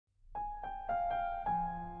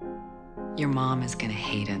Your mom is gonna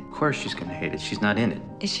hate it. Of course she's gonna hate it. She's not in it.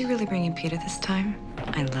 Is she really bringing Peter this time?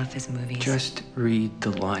 I love his movies. Just read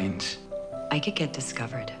the lines. I could get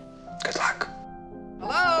discovered. Good luck.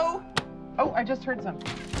 Hello? Oh, I just heard something.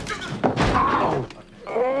 Oh.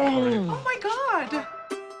 Oh my God!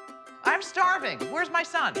 I'm starving. Where's my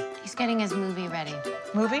son? He's getting his movie ready.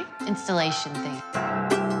 Movie? Installation thing.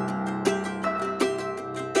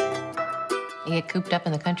 You get cooped up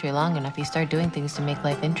in the country long enough, you start doing things to make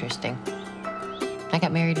life interesting. I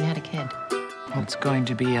got married and had a kid. It's going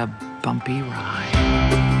to be a bumpy ride.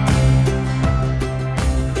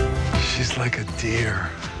 She's like a deer.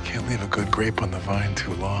 Can't leave a good grape on the vine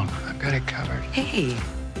too long. I've got it covered. Hey.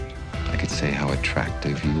 I could say how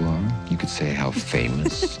attractive you are. You could say how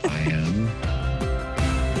famous I am.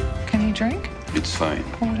 Can he drink? It's fine.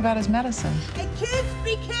 Well, what about his medicine? Hey, kids,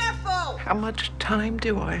 be careful! How much time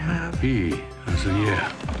do I have? He has a year.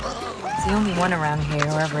 He's the only one around here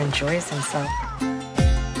who ever enjoys himself.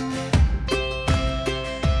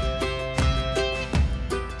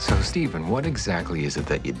 So, Stephen, what exactly is it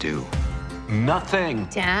that you do? Nothing.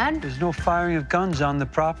 Dad? There's no firing of guns on the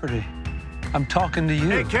property. I'm talking to you.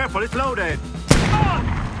 Hey, careful, it's loaded.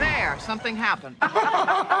 There, something happened.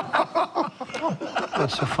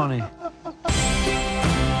 What's so funny?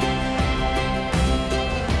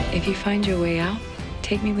 If you find your way out,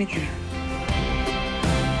 take me with you.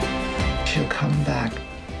 She'll come back,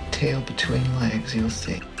 tail between legs, you'll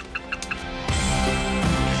see.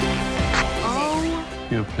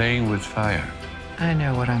 You're playing with fire. I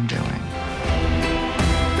know what I'm doing.